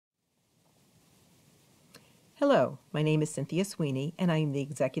Hello, my name is Cynthia Sweeney, and I am the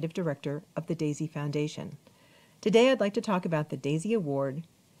Executive Director of the DAISY Foundation. Today I'd like to talk about the DAISY Award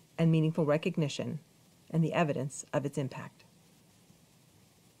and meaningful recognition and the evidence of its impact.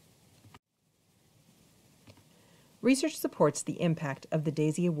 Research supports the impact of the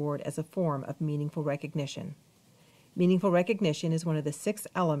DAISY Award as a form of meaningful recognition. Meaningful recognition is one of the 6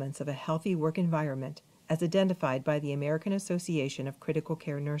 elements of a healthy work environment as identified by the American Association of Critical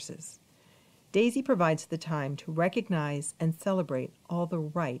Care Nurses. DAISY provides the time to recognize and celebrate all the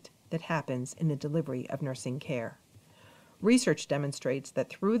right that happens in the delivery of nursing care. Research demonstrates that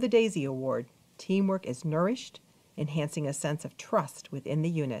through the DAISY Award, teamwork is nourished, enhancing a sense of trust within the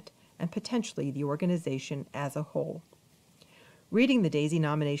unit and potentially the organization as a whole. Reading the DAISY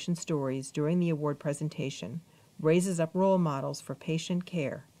nomination stories during the award presentation raises up role models for patient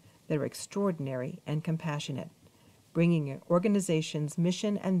care that are extraordinary and compassionate, bringing an organization's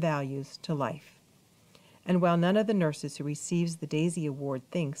mission and values to life. And while none of the nurses who receives the DAISY Award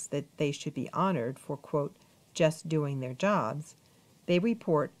thinks that they should be honored for, quote, just doing their jobs, they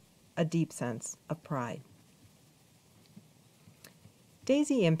report a deep sense of pride.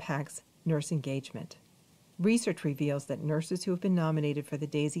 DAISY impacts nurse engagement. Research reveals that nurses who have been nominated for the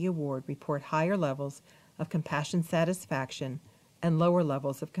DAISY Award report higher levels of compassion satisfaction and lower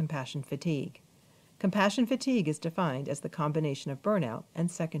levels of compassion fatigue. Compassion fatigue is defined as the combination of burnout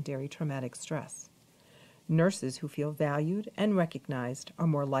and secondary traumatic stress. Nurses who feel valued and recognized are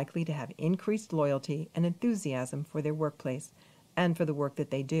more likely to have increased loyalty and enthusiasm for their workplace and for the work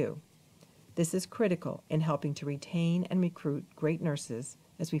that they do. This is critical in helping to retain and recruit great nurses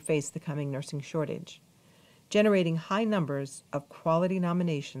as we face the coming nursing shortage. Generating high numbers of quality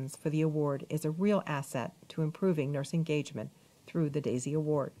nominations for the award is a real asset to improving nurse engagement through the DAISY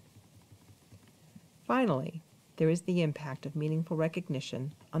Award. Finally, there is the impact of meaningful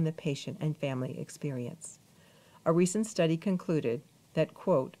recognition on the patient and family experience. A recent study concluded that,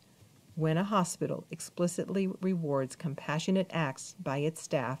 quote, when a hospital explicitly rewards compassionate acts by its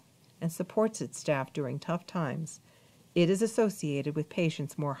staff and supports its staff during tough times, it is associated with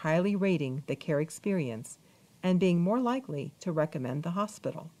patients more highly rating the care experience and being more likely to recommend the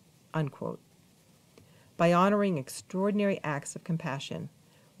hospital, unquote. By honoring extraordinary acts of compassion,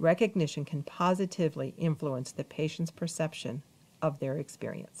 recognition can positively influence the patient's perception of their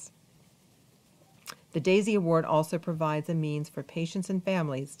experience. The DAISY Award also provides a means for patients and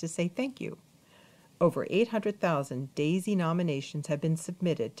families to say thank you. Over 800,000 DAISY nominations have been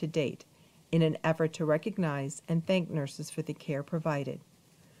submitted to date in an effort to recognize and thank nurses for the care provided.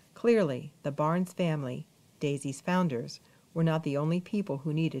 Clearly, the Barnes family, DAISY's founders, were not the only people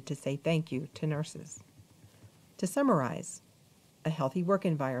who needed to say thank you to nurses. To summarize, a healthy work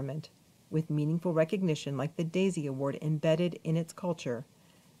environment with meaningful recognition like the DAISY Award embedded in its culture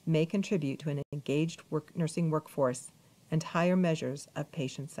may contribute to an engaged nursing workforce and higher measures of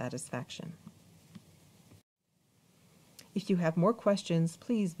patient satisfaction. If you have more questions,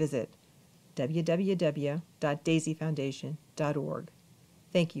 please visit www.daisyfoundation.org.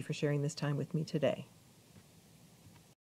 Thank you for sharing this time with me today.